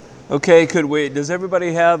Okay, does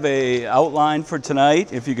everybody have a outline for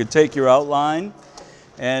tonight? If you could take your outline,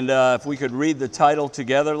 and if we could read the title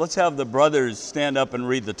together. Let's have the brothers stand up and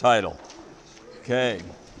read the title. Okay,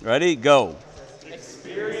 ready? Go.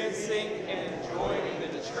 Experiencing and enjoying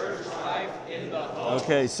the church life in the home.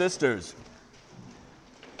 Okay, sisters.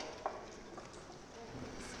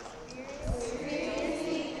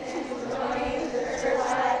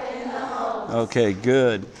 Okay,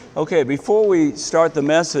 good. Okay, before we start the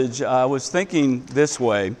message, I was thinking this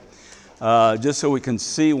way, just so we can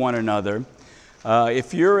see one another.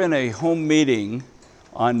 If you're in a home meeting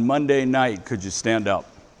on Monday night, could you stand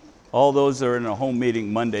up? All those that are in a home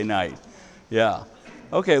meeting Monday night. Yeah.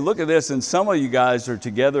 Okay, look at this. And some of you guys are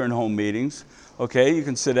together in home meetings. Okay, you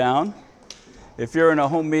can sit down. If you're in a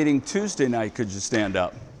home meeting Tuesday night, could you stand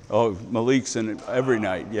up? Oh, Malik's in it every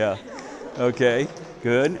night, yeah. Okay,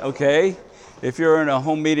 good, okay. If you're in a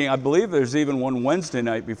home meeting, I believe there's even one Wednesday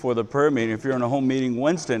night before the prayer meeting. If you're in a home meeting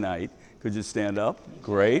Wednesday night, could you stand up?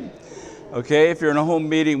 Great. Okay, if you're in a home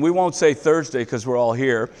meeting, we won't say Thursday because we're all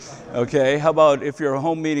here. Okay, how about if you're a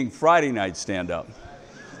home meeting Friday night, stand up?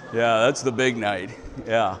 Yeah, that's the big night.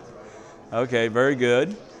 Yeah. Okay, very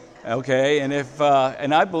good. Okay, and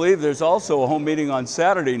and I believe there's also a home meeting on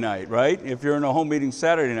Saturday night, right? If you're in a home meeting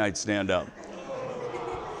Saturday night, stand up.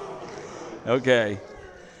 Okay.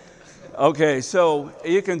 Okay, so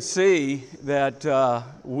you can see that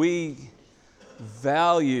we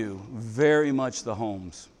value very much the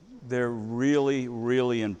homes. They're really,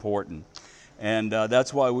 really important. And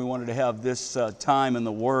that's why we wanted to have this time in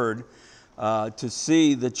the Word to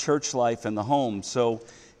see the church life in the home. So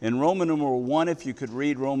in Roman numeral 1, if you could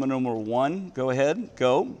read Roman numeral 1, go ahead,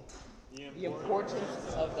 go. The importance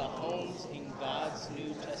of the homes in God's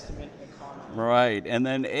New Testament economy. Right, and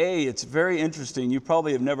then A, it's very interesting. You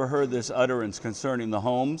probably have never heard this utterance concerning the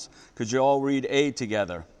homes. Could you all read A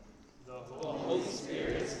together? The Holy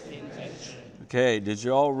Spirit's invention. Okay, did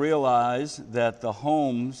you all realize that the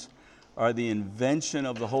homes are the invention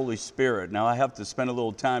of the Holy Spirit? Now I have to spend a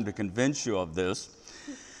little time to convince you of this.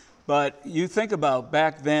 But you think about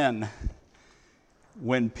back then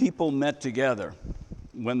when people met together,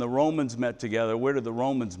 when the Romans met together, where did the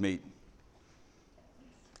Romans meet?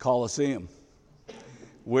 Colosseum.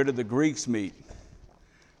 Where did the Greeks meet?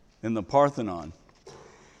 In the Parthenon.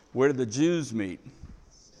 Where did the Jews meet?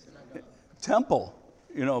 Temple.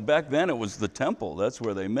 You know, back then it was the temple. That's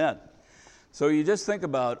where they met. So you just think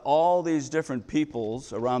about all these different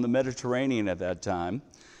peoples around the Mediterranean at that time.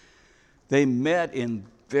 They met in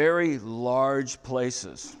very large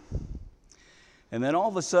places. And then all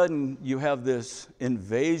of a sudden you have this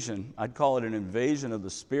invasion, I'd call it an invasion of the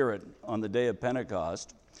Spirit on the day of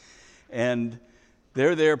Pentecost. And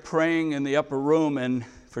they're there praying in the upper room and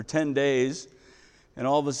for 10 days, and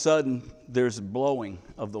all of a sudden there's a blowing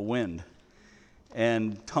of the wind.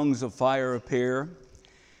 And tongues of fire appear,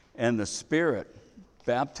 and the Spirit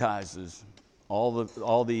baptizes all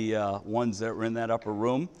the ones that were in that upper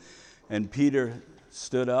room. And Peter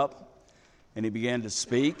stood up and he began to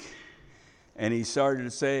speak. And he started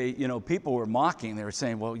to say, you know, people were mocking. They were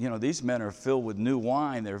saying, well, you know, these men are filled with new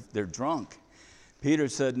wine. They're drunk. Peter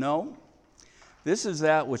said, no, this is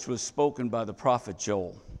that which was spoken by the prophet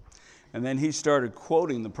Joel. And then he started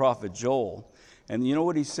quoting the prophet Joel. And you know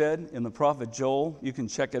what he said in the prophet Joel? You can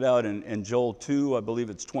check it out in Joel 2, I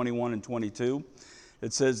believe it's 21 and 22.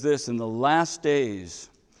 It says this, in the last days,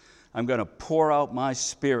 I'm going to pour out my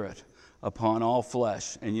Spirit upon all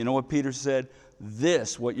flesh. And you know what Peter said?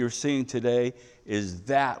 This, what you're seeing today, is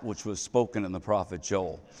that which was spoken in the prophet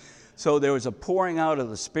Joel. So there was a pouring out of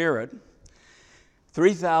the Spirit.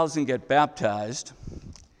 3,000 get baptized.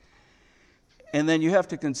 And then you have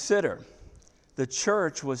to consider the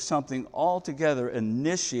church was something altogether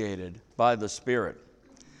initiated by the Spirit.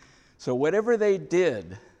 So whatever they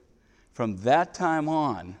did from that time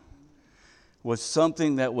on was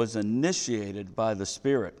something that was initiated by the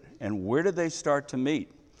Spirit. And where did they start to meet?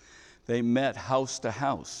 They met house to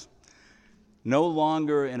house. No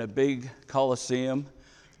longer in a big Colosseum,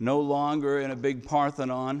 no longer in a big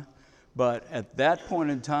Parthenon, but at that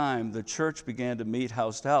point in time, the church began to meet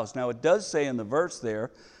house to house. Now it does say in the verse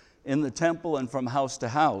there, in the temple and from house to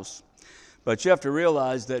house, but you have to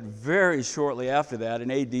realize that very shortly after that,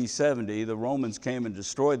 in AD 70, the Romans came and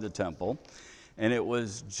destroyed the temple, and it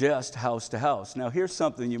was just house to house. Now here's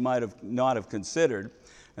something you might have not have considered,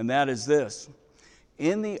 and that is this.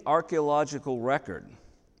 In the archaeological record,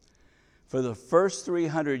 for the first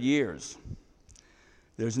 300 years,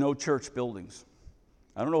 there's no church buildings.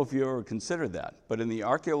 I don't know if you ever considered that, but in the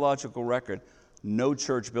archaeological record, no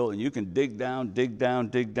church building. You can dig down,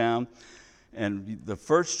 and the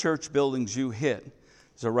first church buildings you hit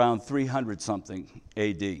It's around 300 something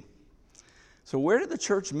AD. So where did the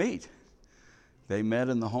church meet? They met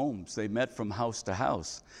in the homes. They met from house to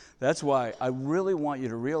house. That's why I really want you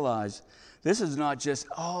to realize this is not just,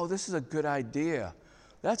 oh, this is a good idea.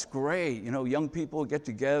 That's great. You know, young people get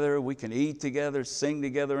together, we can eat together, sing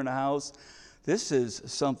together in a house. This is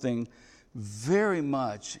something very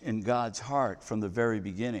much in God's heart from the very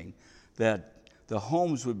beginning, that the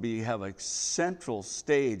homes would have a central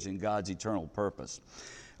stage in God's eternal purpose.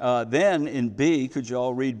 Then in B, could you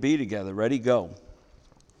all read B together? Ready, go.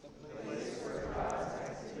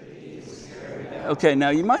 Okay, now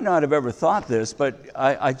you might not have ever thought this, but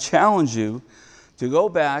I challenge you to go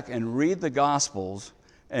back and read the Gospels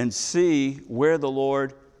and see where the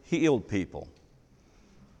Lord healed people.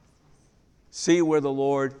 See where the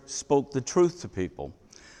Lord spoke the truth to people.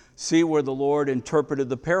 See where the Lord interpreted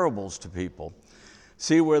the parables to people.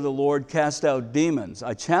 See where the Lord cast out demons.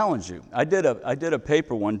 I challenge you. I did a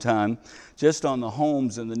paper one time just on the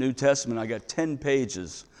homes in the New Testament. I got 10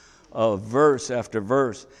 pages of verse after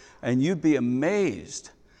verse. And you'd be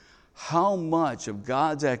amazed how much of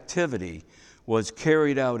God's activity was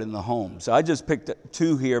carried out in the homes. I just picked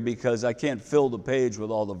 2 here because I can't fill the page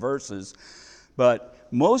with all the verses. But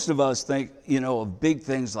most of us think, of big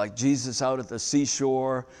things like Jesus out at the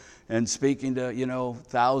seashore and speaking to,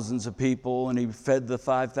 thousands of people, and he fed the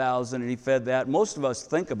 5,000 and he fed that. Most of us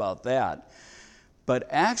think about that. But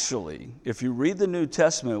actually, if you read the New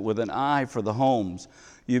Testament with an eye for the homes,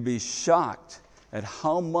 you'd be shocked at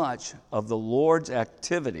how much of the Lord's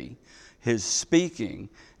activity, his speaking,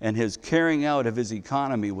 and his carrying out of his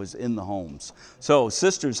economy was in the homes. So,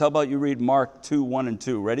 sisters, how about you read Mark 2, 1 and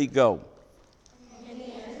 2? Ready, go. And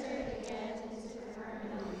he entered again into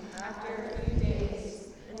Capernaum after a few days,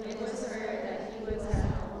 and it was heard that he was at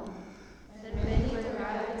home. And many were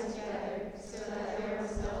gathered together, so that there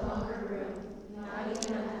was no longer room, not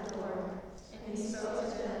even at the door. And he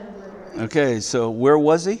spoke to them a word. Okay, so where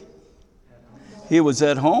was he? He was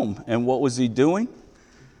at home. And what was he doing?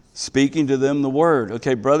 Speaking to them the word.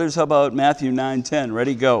 Okay, brothers, how about Matthew 9:10?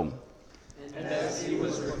 Ready, go. And as he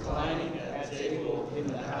was reclining at table in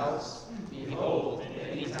the house, behold,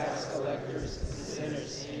 many tax collectors and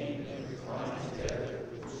sinners came and reclined together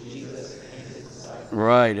with Jesus and his disciples.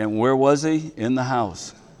 Right, and where was he? In the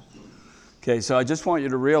house. Okay, so I just want you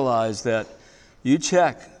to realize that you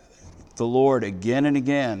check the Lord again and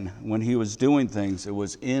again when he was doing things, it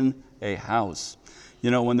was in a house.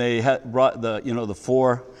 When they brought the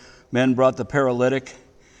 4 men brought the paralytic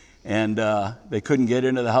and they couldn't get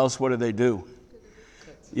into the house, what did they do?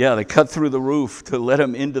 Yeah, they cut through the roof to let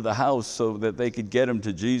him into the house so that they could get him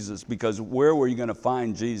to Jesus, because where were you going to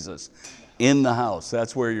find Jesus? In the house.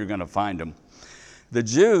 That's where you're going to find him. The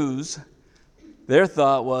Jews, their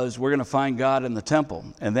thought was, we're going to find God in the temple.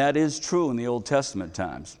 And that is true in the Old Testament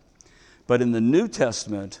times. But in the New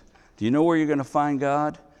Testament, do you know where you're going to find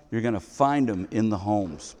God? You're going to find him in the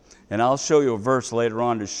homes. And I'll show you a verse later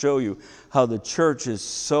on to show you how the church is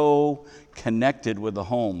so connected with the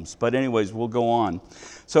homes. But anyways, we'll go on.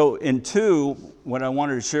 So in 2, what I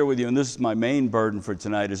wanted to share with you, and this is my main burden for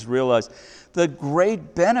tonight, is realize the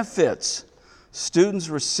great benefits students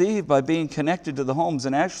receive by being connected to the homes.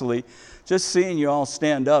 And actually, just seeing you all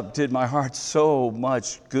stand up did my heart so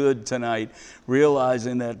much good tonight,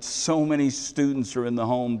 realizing that so many students are in the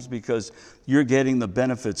homes because you're getting the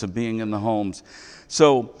benefits of being in the homes.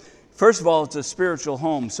 So, first of all, it's a spiritual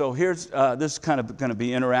home. So here's, this is kind of going to be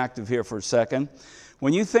interactive here for a second.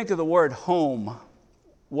 When you think of the word home,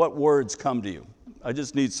 what words come to you? I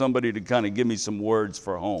just need somebody to kind of give me some words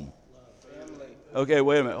for home. Family. Okay,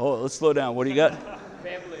 wait a minute. Oh, let's slow down. What do you got?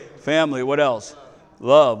 Family. Family. What else?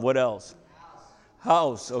 Love. What else?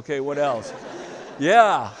 House. Okay, what else?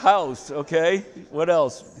 Yeah, house. Okay. What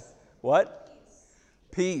else? What?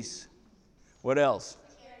 Peace. What else?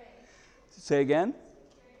 Say again?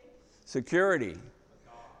 Security.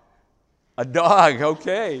 A dog.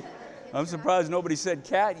 Okay. I'm surprised nobody said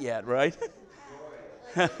cat yet, right?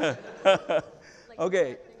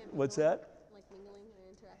 Okay. What's that? Like mingling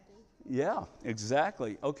and interacting. Yeah,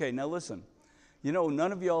 exactly. Okay, now listen.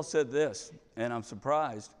 None of y'all said this, and I'm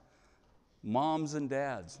surprised. Moms and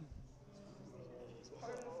dads.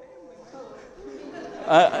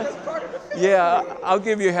 Yeah, I'll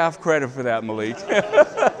give you half credit for that, Malik.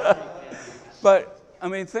 But,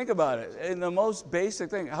 think about it. In the most basic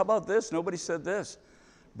thing, how about this? Nobody said this.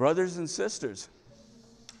 Brothers and sisters.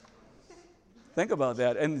 Think about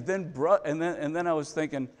that. And then I was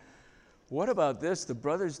thinking, what about this? The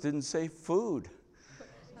brothers didn't say food.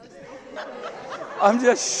 I'm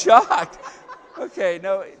just shocked. Okay,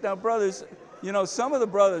 now brothers, You know, some of the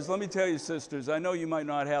brothers, let me tell you, sisters, I know you might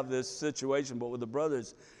not have this situation, but with the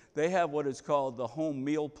brothers, they have what is called the home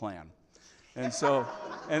meal plan. And so,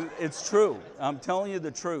 and it's true. I'm telling you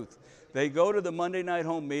the truth. They go to the Monday night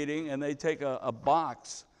home meeting and they take a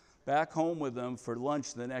box back home with them for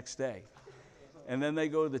lunch the next day. And then they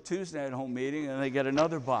go to the Tuesday night home meeting and they get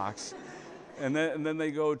another box. And then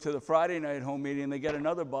they go to the Friday night home meeting and they get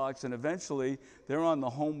another box, and eventually they're on the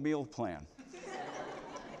home meal plan.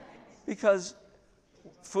 Because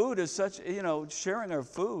food is such, sharing our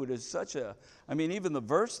food is such even the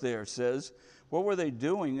verse there says, what were they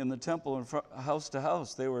doing in the temple and house to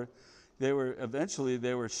house? They were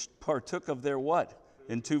partook of their what?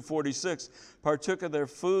 In 2:46, partook of their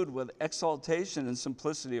food with exaltation and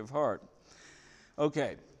simplicity of heart.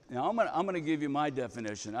 Okay, now I'm going to give you my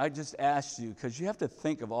definition. I just asked you because you have to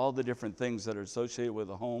think of all the different things that are associated with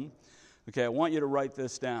a home. Okay, I want you to write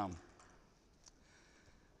this down.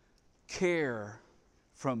 Care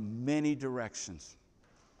from many directions.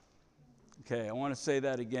 Okay, I want to say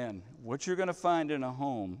that again. What you're going to find in a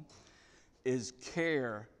home is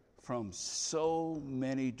care from so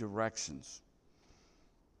many directions.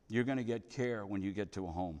 You're going to get care when you get to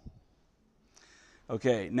a home.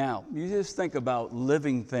 Okay, now, you just think about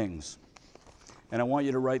living things. And I want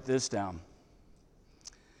you to write this down.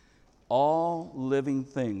 All living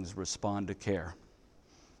things respond to care.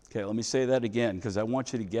 Okay, let me say that again because I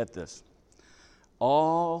want you to get this.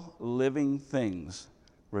 All living things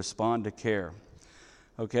respond to care.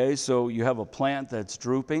 Okay, so you have a plant that's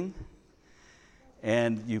drooping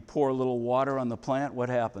and you pour a little water on the plant, what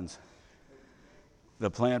happens?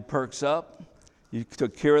 The plant perks up, you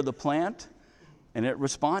took care of the plant, and it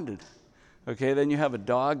responded. Okay, then you have a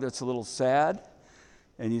dog that's a little sad,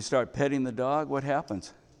 and you start petting the dog, what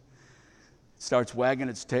happens? It starts wagging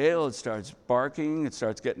its tail, it starts barking, it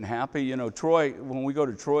starts getting happy. You know, Troy, when we go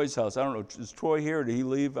to Troy's house, I don't know, is Troy here? Did he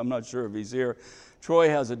leave? I'm not sure if he's here. Troy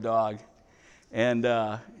has a dog, and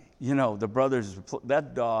the brothers,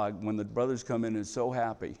 that dog, when the brothers come in, is so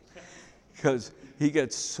happy because he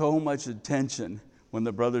gets so much attention when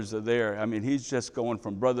the brothers are there. I mean, he's just going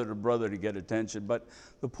from brother to brother to get attention. But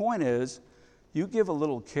the point is, you give a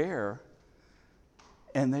little care,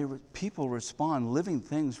 and people respond. Living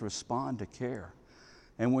things respond to care.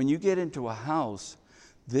 And when you get into a house,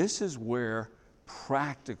 this is where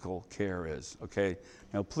practical care is. Okay,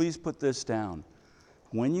 now please put this down.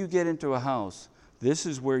 When you get into a house, this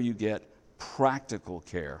is where you get practical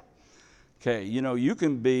care. Okay, you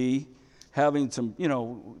can be having some,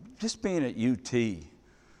 just being at UT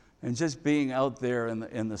and just being out there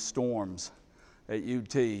in the storms at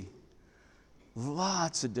UT.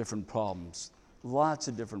 Lots of different problems.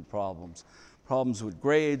 Problems with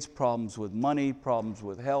grades, problems with money, problems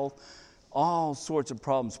with health, all sorts of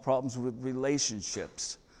problems with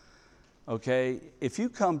relationships. Okay, if you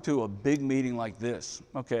come to a big meeting like this,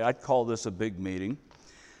 okay, I'd call this a big meeting,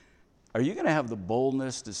 are you going to have the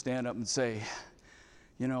boldness to stand up and say,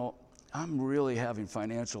 I'm really having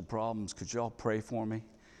financial problems, could y'all pray for me?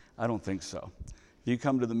 I don't think so. If you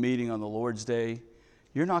come to the meeting on the Lord's Day,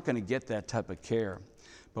 you're not going to get that type of care.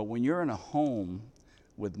 But when you're in a home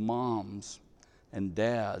with moms and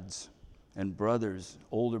dads and brothers,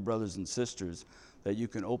 older brothers and sisters, that you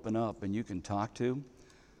can open up and you can talk to,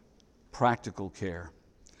 practical care.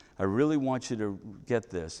 I really want you to get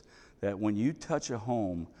this, that when you touch a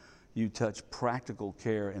home, you touch practical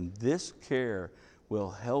care, and this care will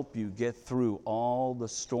help you get through all the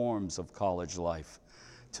storms of college life.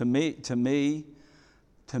 To be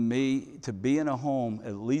in a home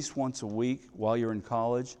at least once a week while you're in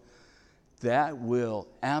college, that will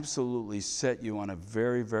absolutely set you on a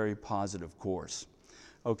very, very positive course.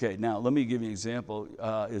 Okay, now let me give you an example.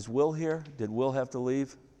 Is Will here? Did Will have to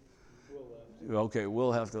leave? Okay,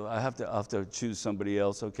 Will have to. I have to choose somebody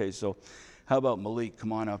else. Okay, so how about Malik?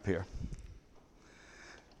 Come on up here.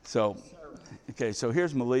 So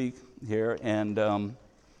here's Malik here, and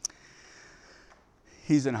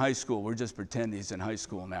he's in high school. We're just pretending he's in high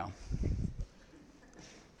school now.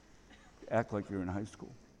 Act like you're in high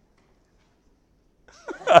school.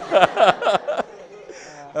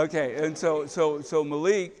 Okay, and so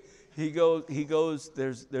Malik, he goes.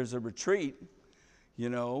 There's a retreat,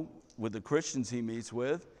 with the Christians he meets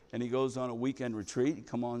with, and he goes on a weekend retreat.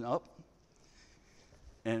 Come on up.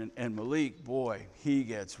 And Malik, boy, he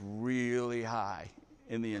gets really high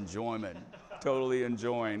in the enjoyment, totally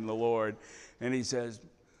enjoying the Lord. And he says,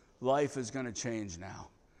 life is going to change now.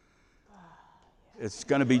 It's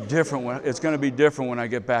going to be different when I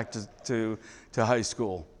get back to high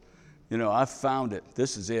school. I found it.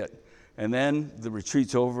 This is it. And then the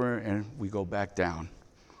retreat's over and we go back down.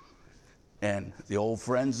 And the old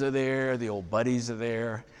friends are there, the old buddies are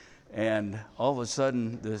there, and all of a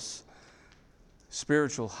sudden this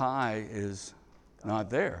spiritual high is not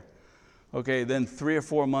there. Okay, then 3 or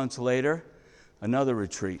 4 months later, another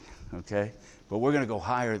retreat, okay? But we're going to go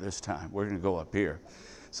higher this time. We're going to go up here.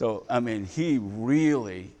 So, I mean, he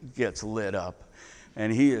really gets lit up.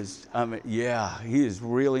 And he is, he is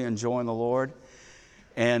really enjoying the Lord.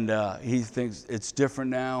 And he thinks it's different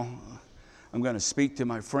now. I'm going to speak to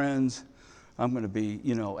my friends. I'm going to be,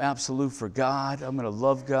 absolute for God. I'm going to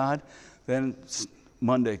love God. Then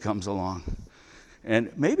Monday comes along. And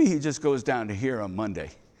maybe he just goes down to here on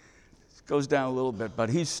Monday. Goes down a little bit, but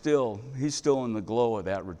he's still in the glow of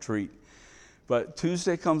that retreat. But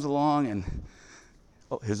Tuesday comes along and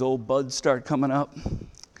his old buds start coming up.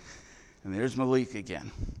 And there's Malik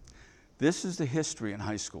again. This is the history in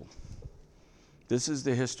high school. This is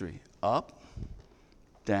the history. Up,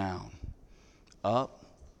 down, up,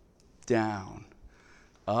 down,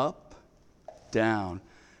 up, down.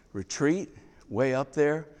 Retreat, way up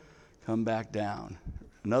there, come back down.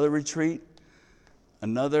 Another retreat,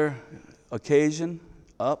 another occasion,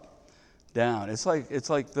 up, down. It's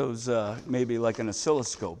like those, maybe like an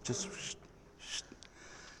oscilloscope. Just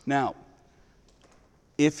now,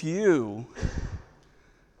 if you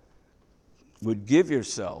would give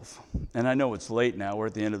yourself, and I know it's late now, we're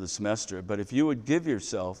at the end of the semester, but if you would give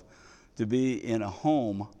yourself to be in a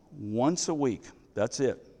home once a week, that's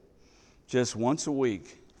it, just once a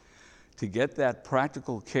week, to get that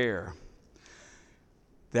practical care,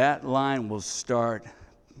 that line will start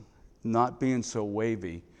not being so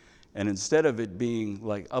wavy. And instead of it being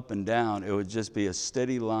like up and down, it would just be a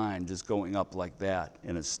steady line just going up like that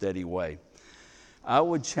in a steady way. I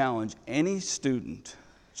would challenge any student,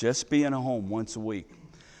 just be in a home once a week.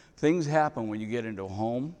 Things happen when you get into a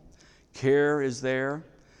home. Care is there.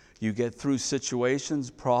 You get through situations,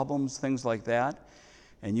 problems, things like that.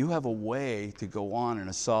 And you have a way to go on in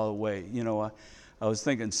a solid way. I was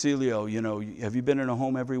thinking, Celio, have you been in a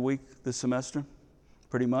home every week this semester?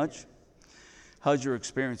 Pretty much? How's your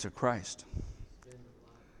experience of Christ?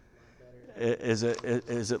 Is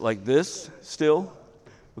it like this still?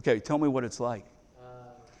 Okay, tell me what it's like.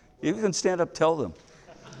 You can stand up, tell them.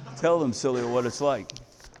 Tell them, Celio, what it's like.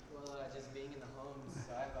 Well, just being in the homes.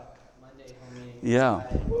 So I have a Monday home meeting. Yeah.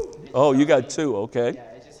 Oh, you got 2, okay. Yeah,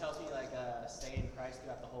 it just helps me stay in Christ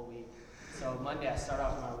throughout the whole week. So Monday I start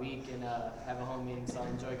off my week and have a home meeting, so I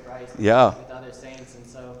enjoy Christ with other saints, and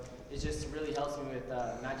so it just really helps me with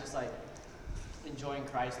not just enjoying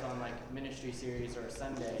Christ on ministry series or a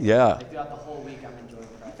Sunday. Yeah. Throughout the whole week I'm enjoying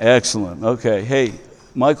Christ. Excellent. Okay. Hey,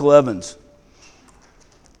 Michael Evans.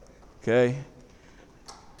 Okay.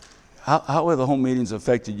 How have the home meetings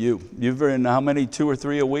affected you? You've been in how many? 2 or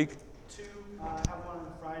 3 a week? 2. I have one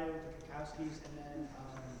on Friday with the Kakowskis, and then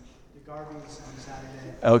the Garveys on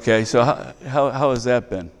Saturday. Okay, so how has that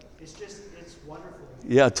been? It's wonderful.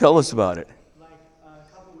 Yeah, tell us about it.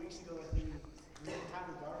 A couple weeks ago, we didn't have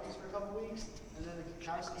the Garveys for a couple weeks, and then the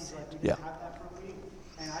Kakowskis, we didn't have that for a week,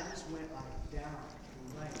 and I just went down.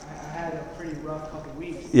 I had a pretty rough couple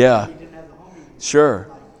weeks. Yeah. We didn't have the home meetings. Sure.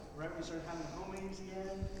 Right when we started having the home meetings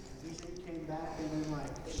again, we came back, and then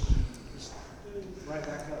just right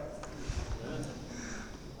back up.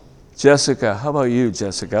 Jessica, how about you,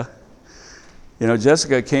 Jessica?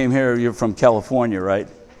 Jessica came here, you're from California, right?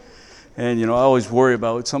 And, I always worry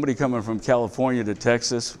about somebody coming from California to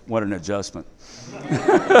Texas. What an adjustment.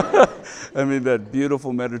 I mean, that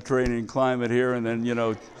beautiful Mediterranean climate here, and then,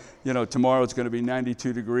 tomorrow it's going to be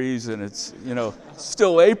 92 degrees, and it's,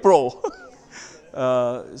 still April.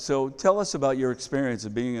 So tell us about your experience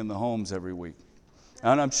of being in the homes every week.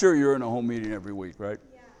 And I'm sure you're in a home meeting every week, right?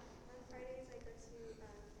 Yeah, on Fridays I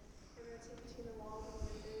go to Between the Walls and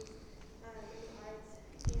Windows in the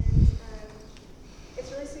arts, and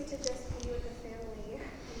it's really sweet to just be with the family and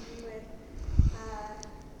be with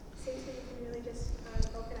saints who you can really just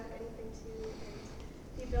open up anything to and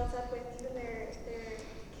be built up with, even their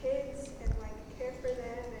kids, and care for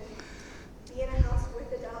them and be in a house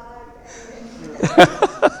with a dog and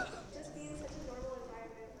just be in such a normal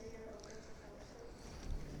environment where you're open to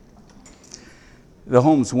fellowship. The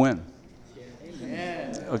homes win.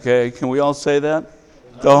 Okay, can we all say that?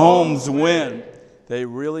 The homes win. They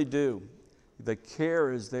really do. The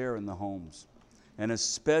care is there in the homes. And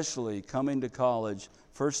especially coming to college,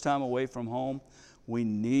 first time away from home, we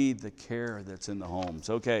need the care that's in the homes.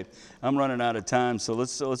 Okay, I'm running out of time, so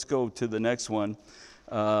let's go to the next one.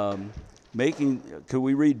 Could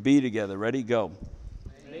we read B together? Ready? Go.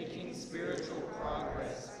 Making spiritual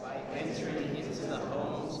progress by entering into the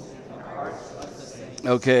homes and hearts of the saints.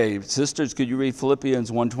 Okay, sisters, could you read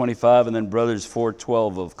Philippians 1:25 and then brothers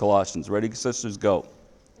 4:12 of Colossians? Ready, sisters, go.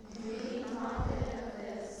 Being confident of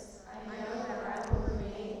this, I know that I will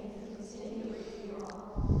remain and continue with you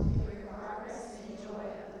all for your progress and joy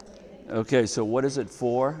of the faith. Okay, so what is it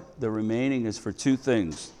for? The remaining is for two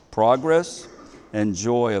things: progress and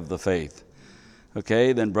joy of the faith.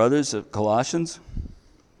 Okay, then brothers of Colossians.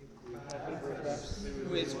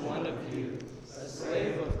 Who is one of you, a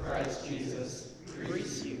slave of Christ Jesus,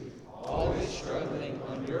 greets you, always struggling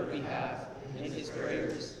on your behalf in his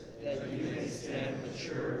prayers, that you may stand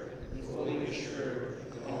mature and fully assured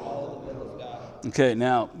in all the will of God. Okay,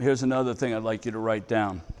 now here's another thing I'd like you to write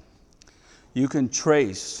down. You can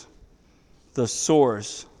trace the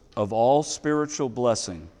source of all spiritual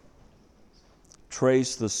blessing.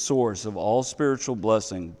 Trace the source of all spiritual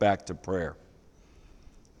blessing back to prayer.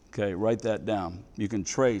 Okay, write that down. You can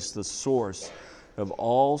trace the source of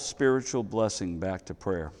all spiritual blessing back to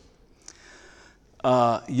prayer.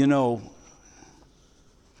 None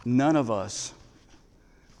of us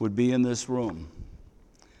would be in this room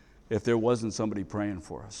if there wasn't somebody praying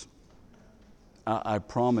for us. I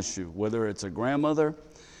promise you, whether it's a grandmother,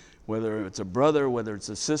 whether it's a brother, whether it's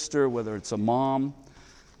a sister, whether it's a mom,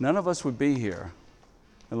 none of us would be here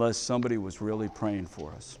unless somebody was really praying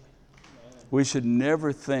for us. We should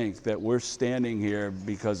never think that we're standing here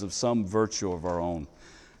because of some virtue of our own.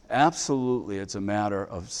 Absolutely, it's a matter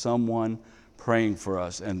of someone praying for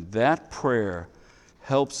us, and that prayer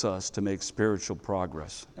helps us to make spiritual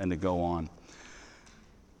progress and to go on.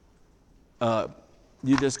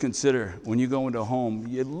 You just consider, when you go into a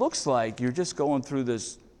home, it looks like you're just going through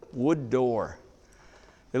this wood door.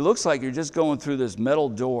 It looks like you're just going through this metal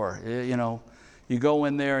door. You go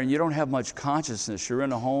in there and you don't have much consciousness. You're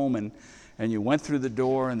in a home and you went through the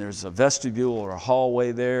door and there's a vestibule or a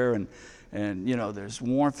hallway there and there's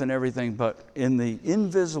warmth and everything. But in the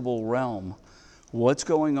invisible realm, what's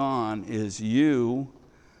going on is you,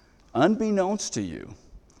 unbeknownst to you,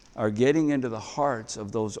 are getting into the hearts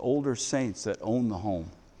of those older saints that own the home.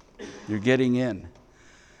 You're getting in.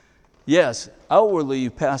 Yes, outwardly you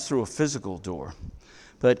pass through a physical door,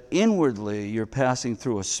 but inwardly you're passing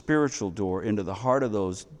through a spiritual door into the heart of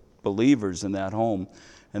those believers in that home,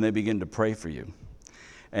 and they begin to pray for you.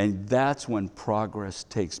 And that's when progress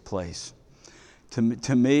takes place.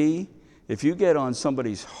 To me, if you get on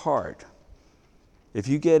somebody's heart, if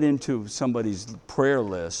you get into somebody's prayer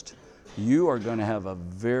list, you are going to have a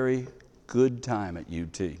very good time at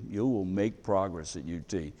UT. You will make progress at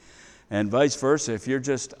UT. And vice versa, if you're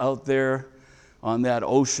just out there on that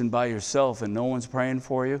ocean by yourself and no one's praying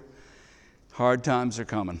for you, hard times are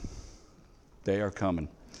coming. They are coming.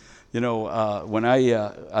 When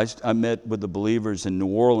I met with the believers in New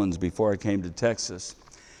Orleans before I came to Texas,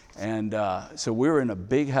 and so we were in a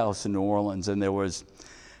big house in New Orleans, and there was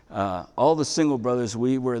all the single brothers.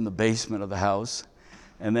 We were in the basement of the house,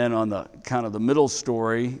 and then on the kind of the middle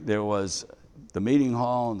story there was the meeting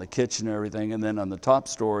hall and the kitchen and everything, and then on the top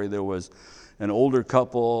story there was an older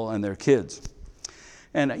couple and their kids.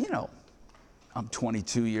 And I'm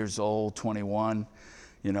 22 years old, 21.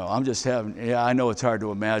 I'm just having, I know it's hard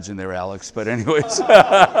to imagine there, Alex, but anyways.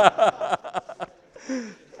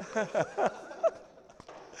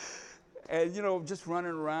 And, just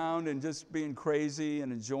running around and just being crazy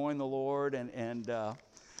and enjoying the Lord. And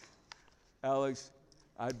Alex,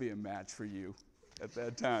 I'd be a match for you at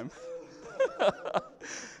that time.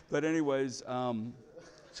 But anyways,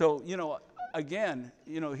 again,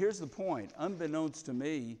 here's the point. Unbeknownst to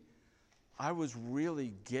me, I was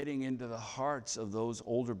really getting into the hearts of those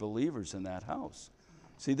older believers in that house.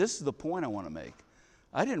 See, this is the point I want to make.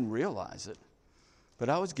 I didn't realize it, but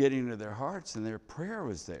I was getting into their hearts and their prayer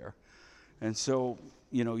was there. And so,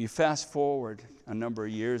 you fast forward a number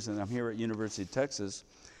of years, and I'm here at University of Texas,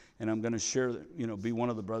 and I'm going to share, be one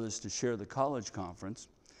of the brothers to share the college conference.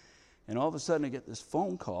 And all of a sudden I get this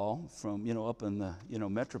phone call from, up in the,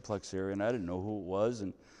 Metroplex area, and I didn't know who it was.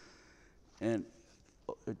 And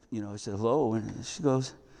I said, hello, and she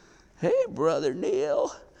goes, hey, Brother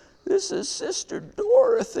Neal, this is Sister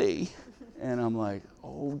Dorothy. And I'm like,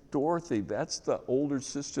 oh, Dorothy, that's the older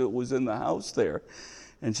sister that was in the house there.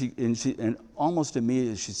 And almost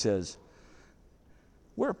immediately she says,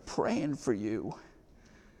 we're praying for you.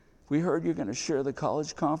 We heard you're going to share the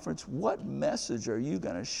college conference. What message are you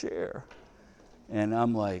going to share? And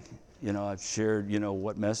I'm like, I've shared,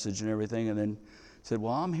 what message and everything, and then said,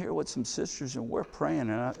 well, I'm here with some sisters and we're praying.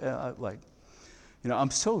 And I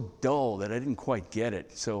I'm so dull that I didn't quite get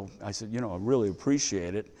it. So I said, I really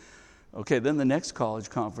appreciate it. Okay, then the next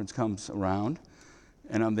college conference comes around,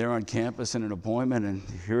 and I'm there on campus in an appointment, and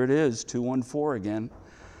here it is, 214 again.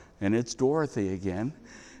 And it's Dorothy again.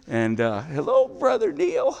 And hello, Brother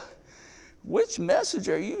Neal. Which message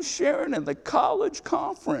are you sharing in the college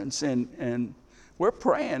conference? And we're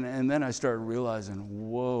praying. And then I started realizing,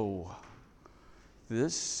 whoa,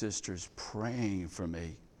 this sister's praying for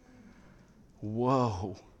me.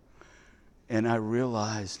 Whoa. And I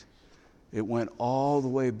realized it went all the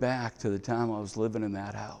way back to the time I was living in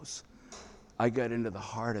that house. I got into the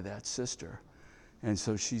heart of that sister. And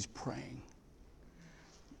so she's praying.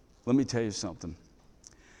 Let me tell you something.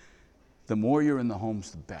 The more you're in the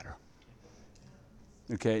homes, the better.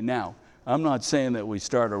 Okay, now, I'm not saying that we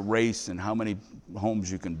start a race in how many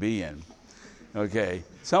homes you can be in. Okay,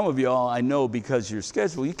 some of y'all, I know because your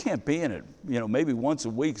schedule, you can't be in it. Maybe once a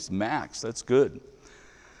week's max. That's good.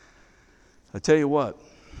 I tell you what,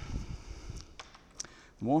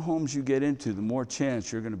 the more homes you get into, the more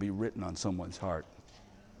chance you're going to be written on someone's heart.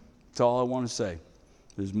 That's all I want to say.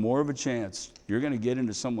 There's more of a chance you're going to get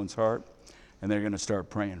into someone's heart, and they're going to start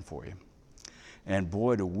praying for you. And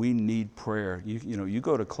boy, do we need prayer. You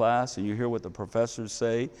go to class and you hear what the professors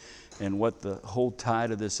say and what the whole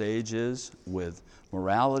tide of this age is with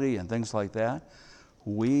morality and things like that.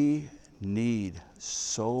 We need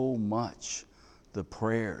so much the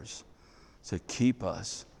prayers to keep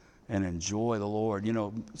us and enjoy the Lord.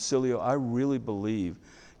 Cilio, I really believe,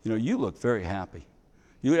 you look very happy.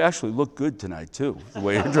 You actually look good tonight too, the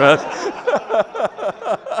way you're dressed.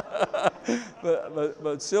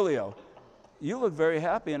 but Cilio, you look very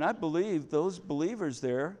happy, and I believe those believers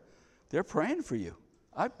there, they're praying for you.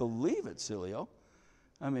 I believe it, Cilio.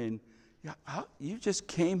 I mean, you just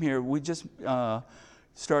came here. We just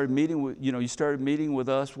started meeting with, you started meeting with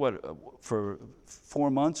us, for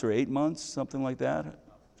 4 months or 8 months, something like that?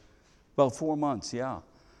 About 4 months, yeah.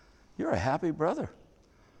 You're a happy brother.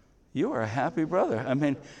 You are a happy brother. I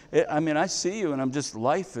mean, I see you, and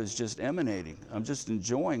life is just emanating. I'm just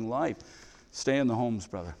enjoying life. Stay in the homes,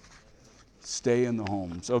 brother. Stay in the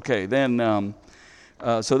homes. Okay, then,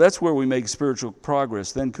 so that's where we make spiritual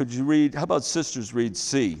progress. Then could you read, how about sisters read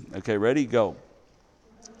C? Okay, ready? Go.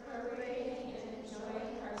 Appropriating and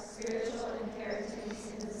enjoying our spiritual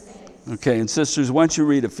inheritance in the saints. Okay, and sisters, why don't you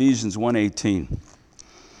read Ephesians 1:18? The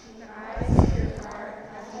eyes of your heart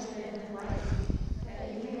have been enlightened, that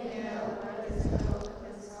you may know what is the hope of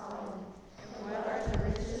his calling, and what are the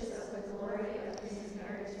riches of the glory of his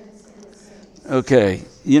inheritance in the saints. Okay,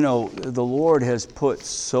 the Lord has put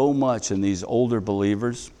so much in these older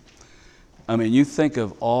believers. I mean, you think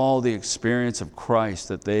of all the experience of Christ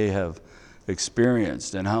that they have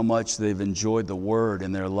experienced and how much they've enjoyed the Word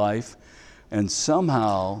in their life. And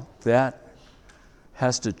somehow that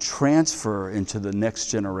has to transfer into the next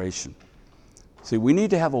generation. See, we need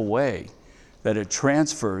to have a way that it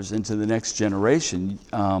transfers into the next generation.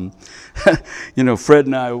 Fred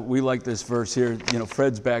and I, we like this verse here.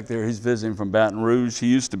 Fred's back there. He's visiting from Baton Rouge. He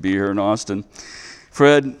used to be here in Austin.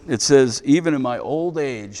 Fred, it says, even in my old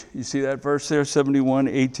age, you see that verse there,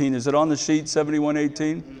 71:18. Is it on the sheet,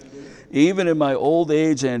 71:18? Even in my old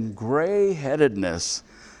age and gray-headedness,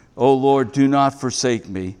 O Lord, do not forsake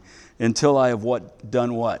me until I have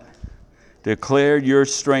done what? Declared your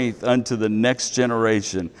strength unto the next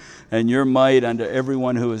generation and your might unto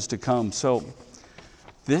everyone who is to come. So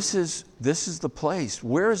this is the place.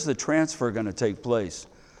 Where is the transfer going to take place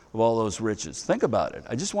of all those riches? Think about it.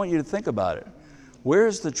 I just want you to think about it. Where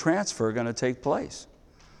is the transfer going to take place?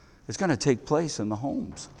 It's going to take place in the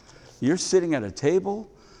homes. You're sitting at a table.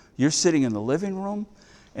 You're sitting in the living room.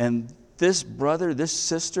 And this brother, this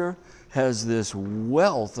sister has this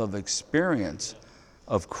wealth of experience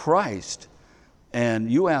of Christ.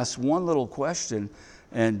 And you ask one little question,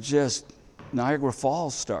 and just Niagara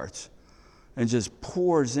Falls starts and just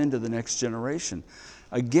pours into the next generation.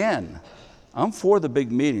 Again, I'm for the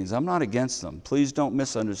big meetings. I'm not against them. Please don't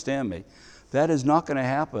misunderstand me. That is not going to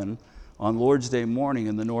happen on Lord's Day morning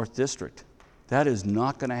in the North District. That is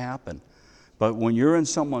not going to happen. But when you're in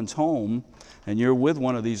someone's home and you're with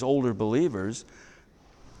one of these older believers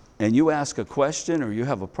and you ask a question or you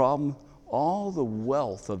have a problem, all the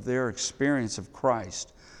wealth of their experience of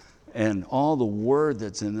Christ and all the word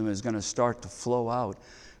that's in them is going to start to flow out.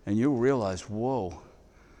 And you'll realize, whoa,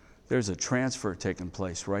 there's a transfer taking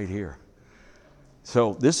place right here.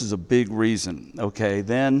 So this is a big reason. Okay,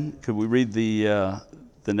 then could we read the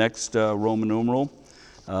next Roman numeral?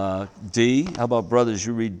 D. How about brothers?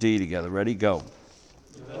 You read D together. Ready? Go.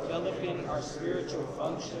 Developing our spiritual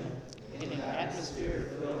function in an atmosphere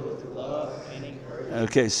filled with love and encouragement.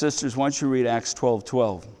 Okay, sisters, why don't you read Acts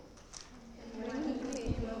 12:12? When he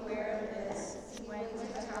became aware of this, he went to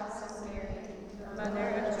the house of Mary, the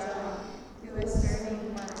mother of John, who was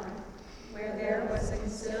serving wine, where there was a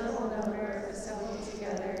considerable number assembled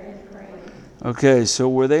together, and Okay, so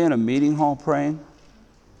were they in a meeting hall praying?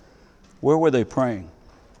 Where were they praying?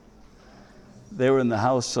 They were in the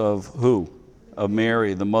house of who? Of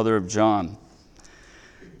Mary, the mother of John.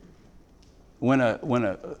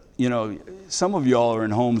 Some of y'all are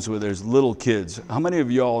in homes where there's little kids. How many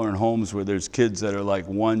of y'all are in homes where there's kids that are like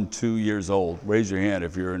 1, 2 years old? Raise your hand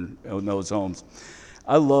if you're in those homes.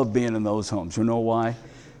 I love being in those homes. You know why?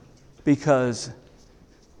 Because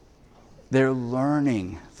they're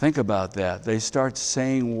learning. Think about that. They start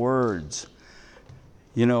saying words.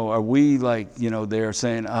 Are we like, they're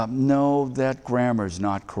saying, no, that grammar's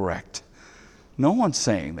not correct. No one's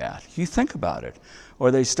saying that. You think about it. Or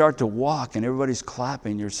they start to walk and everybody's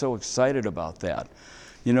clapping. You're so excited about that.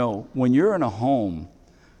 When you're in a home,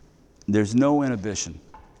 there's no inhibition.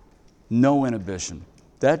 No inhibition.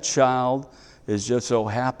 That child is just so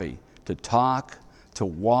happy to talk, to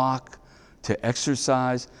walk, to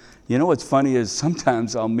exercise. What's funny is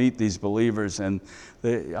sometimes I'll meet these believers and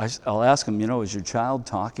I'll ask them, is your child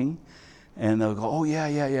talking? And they'll go, oh,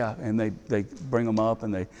 yeah. And they bring them up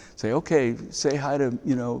and they say, okay, say hi to,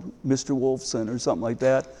 Mr. Wolfson or something like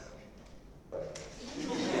that.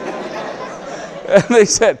 And they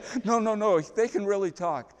said, no, they can really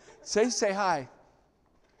talk. Say hi.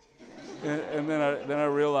 And then I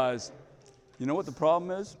realized, you know what the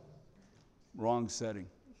problem is? Wrong setting.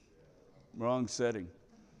 Wrong setting.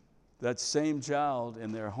 That same child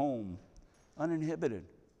in their home, uninhibited,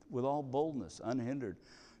 with all boldness, unhindered.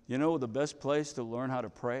 The best place to learn how to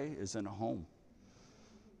pray is in a home.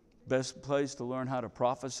 Best place to learn how to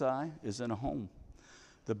prophesy is in a home.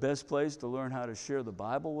 The best place to learn how to share the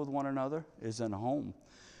Bible with one another is in a home.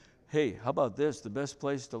 Hey, how about this? The best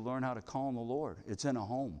place to learn how to call on the Lord, it's in a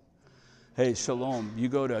home. Hey, Shalom, you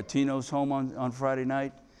go to Tino's home on Friday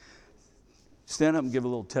night, stand up and give a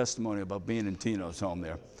little testimony about being in Tino's home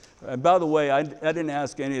there. And by the way, I didn't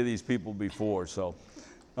ask any of these people before, so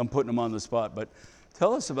I'm putting them on the spot. But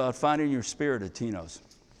tell us about finding your spirit at Tino's.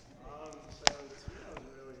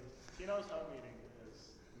 Tino's home meeting is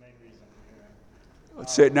the main reason I'm here.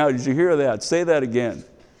 Say it now. Did you hear that? Say that again.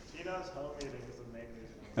 Tino's home meeting is the main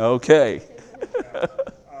reason. Okay.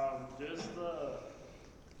 Just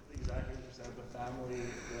exactly what you said, the family,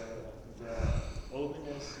 the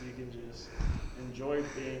openness, you can just enjoy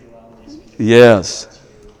being around these people. Yes.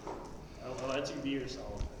 It lets you be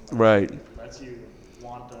yourself. Right. It lets you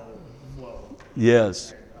want to flow.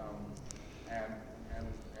 Yes.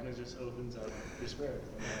 And it just opens up your spirit.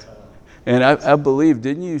 And I believe,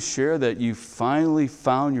 didn't you share that you finally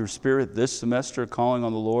found your spirit this semester calling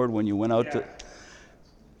on the Lord when you went out to...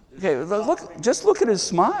 Okay, just look at his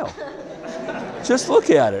smile. Just look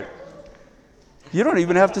at it. You don't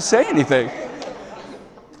even have to say anything.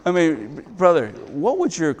 I mean, brother, what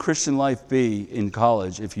would your Christian life be in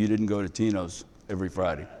college if you didn't go to Tino's every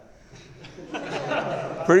Friday?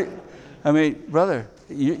 Brother,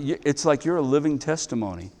 it's like you're a living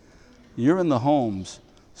testimony. You're in the homes.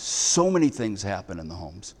 So many things happen in the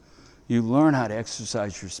homes. You learn how to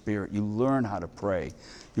exercise your spirit. You learn how to pray.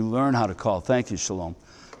 You learn how to call. Thank you, Shalom.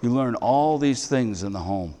 You learn all these things in the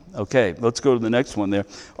home. Okay, let's go to the next one there.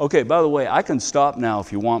 Okay, by the way, I can stop now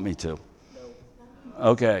if you want me to.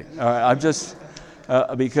 Okay, all right, I'm just,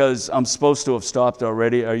 because I'm supposed to have stopped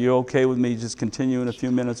already. Are you okay with me just continuing a few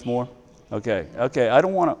minutes more? Okay, I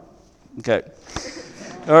don't want to, okay.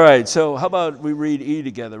 All right, so how about we read E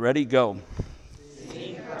together? Ready? Go.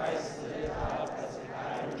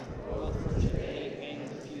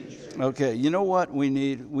 Okay, you know what we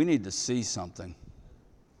need? We need to see something.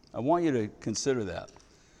 I want you to consider that.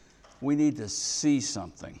 We need to see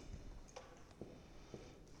something.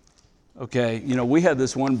 Okay, we had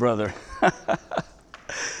this one brother.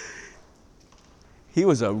 He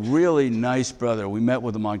was a really nice brother. We met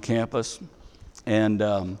with him on campus,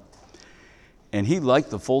 and he liked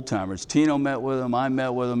the full-timers. Tino met with him, I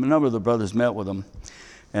met with him, a number of the brothers met with him.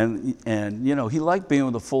 And he liked being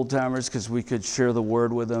with the full-timers because we could share the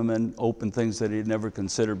word with him and open things that he'd never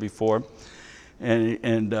considered before.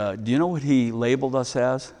 And do you know what he labeled us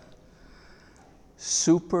as?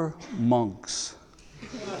 Super monks.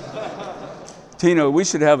 Tino, we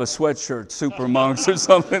should have a sweatshirt, super monks or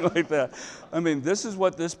something like that. I mean, this is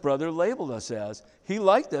what this brother labeled us as. He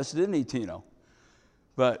liked us, didn't he, Tino?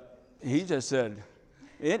 But he just said,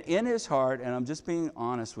 in his heart, and I'm just being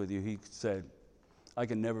honest with you, he said, I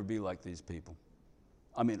can never be like these people.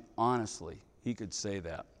 I mean, honestly, he could say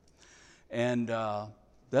that. And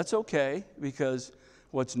that's okay, because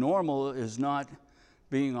what's normal is not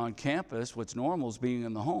being on campus. What's normal is being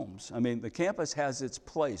in the homes. I mean, the campus has its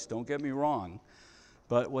place, don't get me wrong.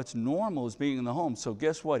 But what's normal is being in the home. So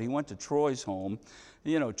guess what? He went to Troy's home.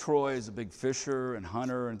 You know, Troy is a big fisher and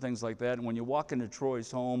hunter and things like that. And when you walk into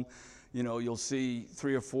Troy's home, you know, you'll see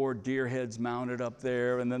 3 or 4 deer heads mounted up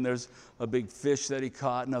there. And then there's a big fish that he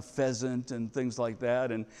caught and a pheasant and things like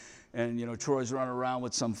that. And you know, Troy's running around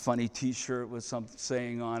with some funny T-shirt with some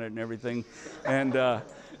saying on it and everything.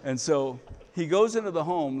 And so he goes into the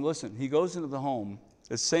home. Listen, he goes into the home,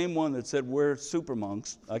 the same one that said, we're super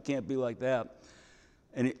monks. I can't be like that.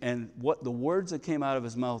 And what the words that came out of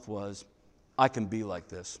his mouth was, I can be like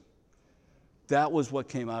this. That was what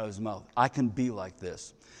came out of his mouth. I can be like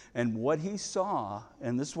this. And what he saw,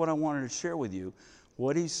 and this is what I wanted to share with you,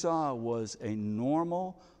 what he saw was a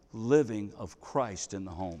normal living of Christ in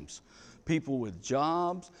the homes. People with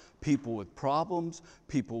jobs, people with problems,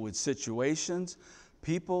 people with situations,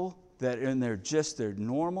 people that in their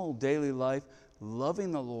normal daily life,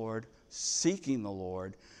 loving the Lord, seeking the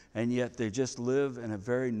Lord, and yet they just live in a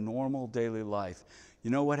very normal daily life.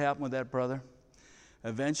 You know what happened with that brother?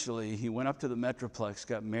 Eventually, he went up to the Metroplex,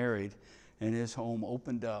 got married, and his home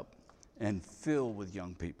opened up and filled with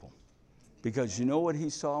young people. Because you know what he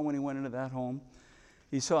saw when he went into that home?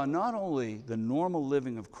 He saw not only the normal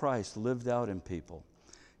living of Christ lived out in people,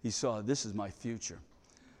 he saw, this is my future.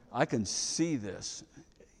 I can see this.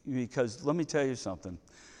 Because let me tell you something.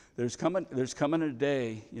 There's coming a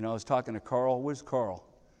day, you know, I was talking to Carl. Where's Carl?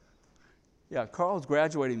 Yeah, Carl's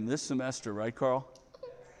graduating this semester, right, Carl?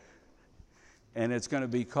 And it's going to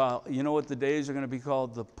be called, you know what the days are going to be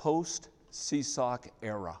called? The post-CSOC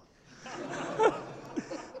era.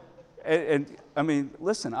 and I mean,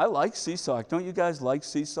 listen, I like CSOC. Don't you guys like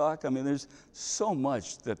CSOC? I mean, there's so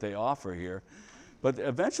much that they offer here. But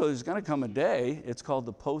eventually there's going to come a day, it's called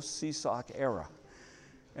the post-CSOC era.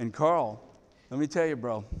 And Carl, let me tell you,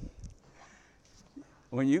 bro,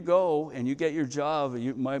 when you go and you get your job,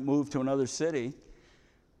 you might move to another city,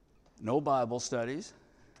 no Bible studies,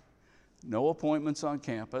 no appointments on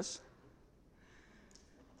campus,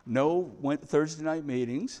 no Thursday night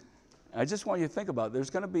meetings. I just want you to think about it. There's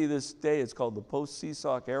going to be this day, it's called the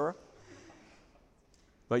post-CSOC era.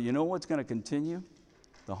 But you know what's going to continue?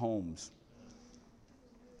 The homes.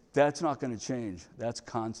 That's not going to change. That's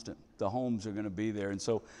constant. The homes are going to be there. And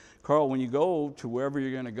so, Carl, when you go to wherever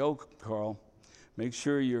you're going to go, Carl, make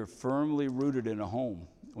sure you're firmly rooted in a home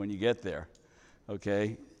when you get there,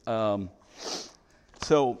 okay?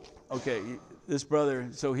 This brother,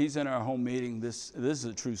 so he's in our home meeting. This is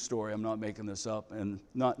a true story. I'm not making this up. And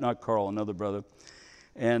not Carl, another brother.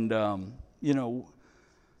 And, you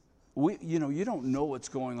don't know what's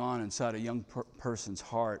going on inside a young person's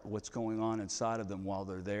heart, what's going on inside of them while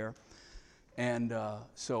they're there. And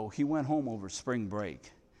so he went home over spring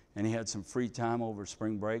break, and he had some free time over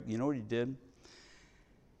spring break. You know what he did?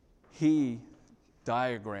 He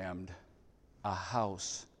diagrammed a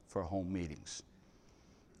house for home meetings.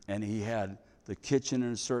 And he had the kitchen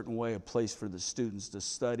in a certain way, a place for the students to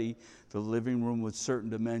study, the living room with certain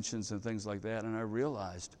dimensions and things like that. And I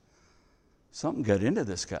realized something got into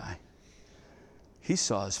this guy. He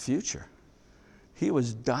saw his future. He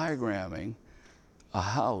was diagramming a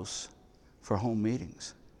house for home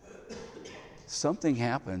meetings. Something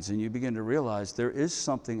happens and you begin to realize there is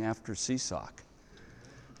something after CSOC.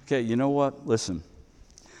 Okay, you know what? Listen,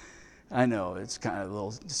 I know it's kind of a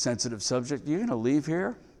little sensitive subject. You're going to leave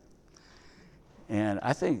here, and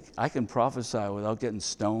I think I can prophesy without getting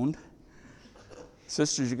stoned.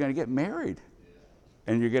 Sisters, you're going to get married,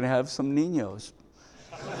 and you're going to have some niños.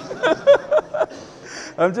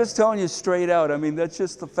 I'm just telling you straight out. I mean, that's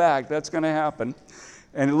just the fact. That's going to happen.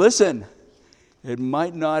 And listen, it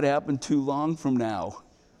might not happen too long from now.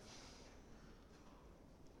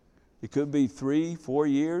 It could be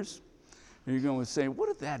 3-4 years. And you're going to say, what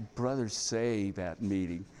did that brother say that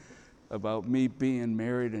meeting about me being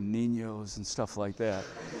married and niños and stuff like that?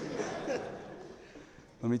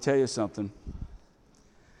 Let me tell you something.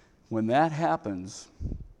 When that happens,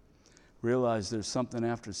 realize there's something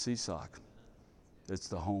after CSOC. It's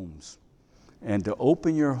the homes. And to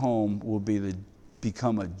open your home will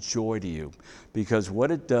become a joy to you. Because what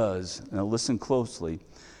it does, now listen closely,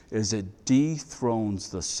 is it dethrones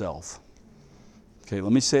the self. Okay,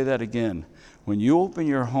 let me say that again. When you open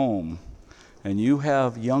your home and you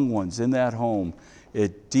have young ones in that home,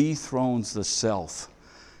 it dethrones the self.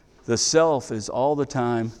 The self is all the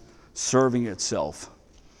time serving itself,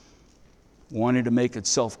 wanting to make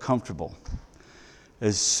itself comfortable.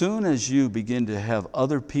 As soon as you begin to have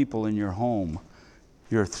other people in your home,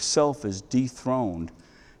 your self is dethroned.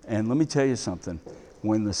 And let me tell you something.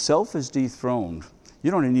 When the self is dethroned, you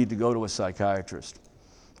don't need to go to a psychiatrist.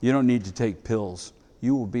 You don't need to take pills.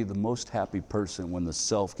 you will be the most happy person when the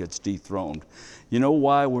self gets dethroned. You know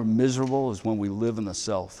why we're miserable is when we live in the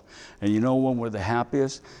self. And you know when we're the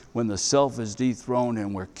happiest? When the self is dethroned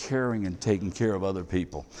and we're caring and taking care of other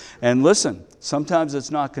people. And listen, sometimes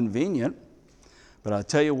it's not convenient, but I'll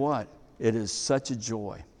tell you what, it is such a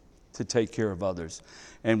joy to take care of others.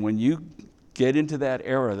 And when you get into that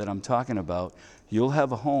era that I'm talking about, you'll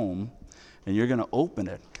have a home and you're going to open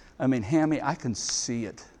it. I mean, Hammy, I can see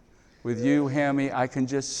it. With you, Hammy, I can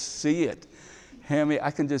just see it. Hammy, I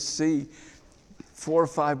can just see 4 or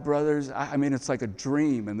 5 brothers. I mean, it's like a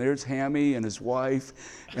dream. And there's Hammy and his wife.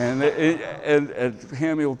 And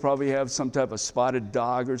Hammy will probably have some type of spotted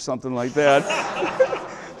dog or something like that.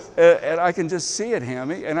 And I can just see it,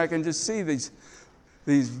 Hammy. And I can just see these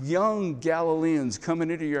young Galileans coming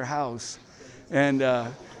into your house and,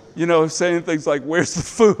 saying things like, where's the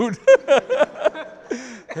food?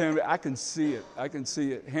 Hammy, I can see it. I can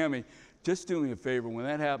see it. Hammy, just do me a favor. When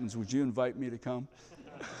that happens, would you invite me to come?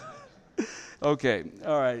 Okay.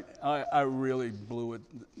 All right. I really blew it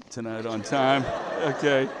tonight on time.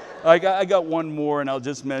 Okay. I got one more, and I'll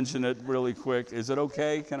just mention it really quick. Is it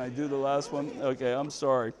okay? Can I do the last one? Okay. I'm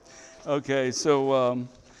sorry. Okay. So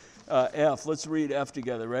F. Let's read F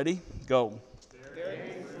together. Ready? Go.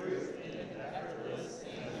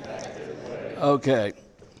 Okay.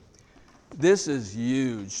 This is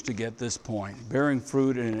huge to get this point. Bearing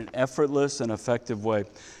fruit in an effortless and effective way.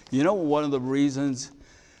 You know one of the reasons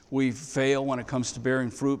we fail when it comes to bearing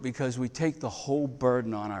fruit? Because we take the whole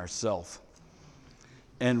burden on ourselves.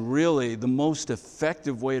 And really, the most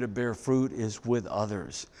effective way to bear fruit is with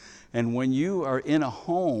others. And when you are in a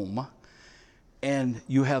home and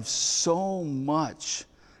you have so much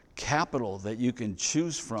capital that you can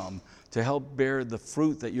choose from to help bear the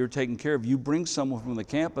fruit that you're taking care of. You bring someone from the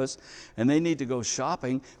campus and they need to go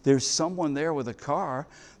shopping. There's someone there with a car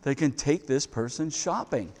that can take this person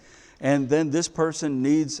shopping. And then this person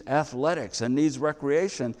needs athletics and needs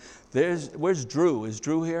recreation. Where's Drew? Is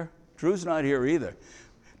Drew here? Drew's not here either.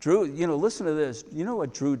 Drew, listen to this. You know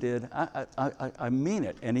what Drew did? I mean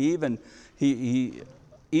it. And he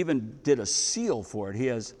even did a seal for it. He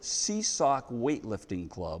has Seasock Weightlifting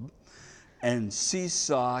Club and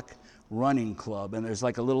Seasock Running Club. And there's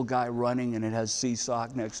like a little guy running and it has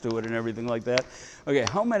Seasock next to it and everything like that. Okay,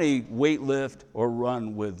 how many weightlift or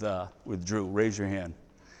run with Drew? Raise your hand.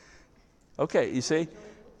 Okay, you see?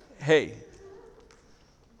 Hey,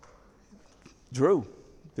 Drew,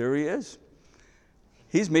 there he is.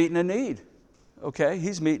 He's meeting a need. Okay,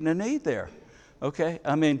 he's meeting a need there. Okay,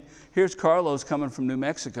 I mean, here's Carlos coming from New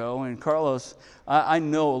Mexico, and Carlos, I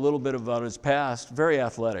know a little bit about his past. Very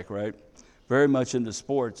athletic, right? Very much into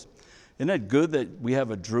sports. Isn't it good that we have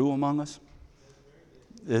a Drew among us?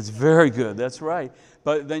 It's very good, that's right.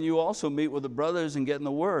 But then you also meet with the brothers and get in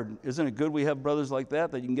the Word. Isn't it good we have brothers like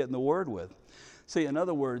that you can get in the Word with? See, in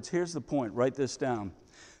other words, here's the point. Write this down.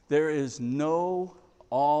 There is no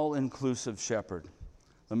all-inclusive shepherd.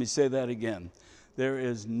 Let me say that again. There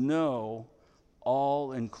is no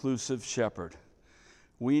all-inclusive shepherd.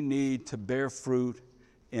 We need to bear fruit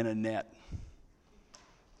in a net.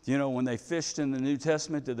 You know, when they fished in the New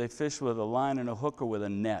Testament, did they fish with a line and a hook or with a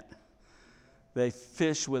net? They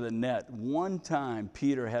fished with a net. One time,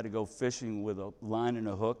 Peter had to go fishing with a line and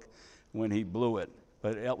a hook when he blew it,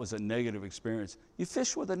 but that was a negative experience. You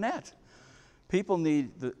fish with a net. People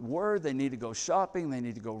need the Word. They need to go shopping. They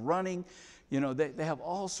need to go running. You know, they have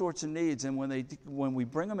all sorts of needs, and when we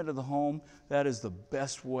bring them into the home, that is the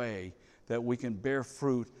best way that we can bear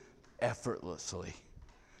fruit effortlessly.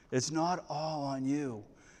 It's not all on you.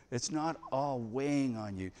 It's not all weighing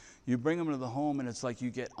on you. You bring them into the home, and it's like you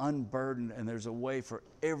get unburdened, and there's a way for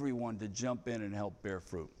everyone to jump in and help bear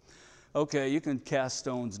fruit. Okay, you can cast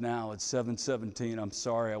stones now. It's 7:17. I'm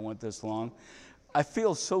sorry I went this long. I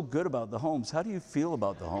feel so good about the homes. How do you feel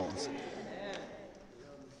about the homes?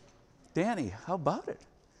 Danny, how about it?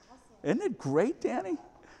 Isn't it great, Danny?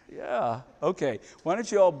 Yeah. Okay. Why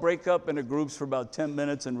don't you all break up into groups for about 10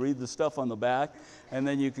 minutes and read the stuff on the back, and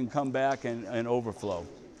then you can come back and overflow.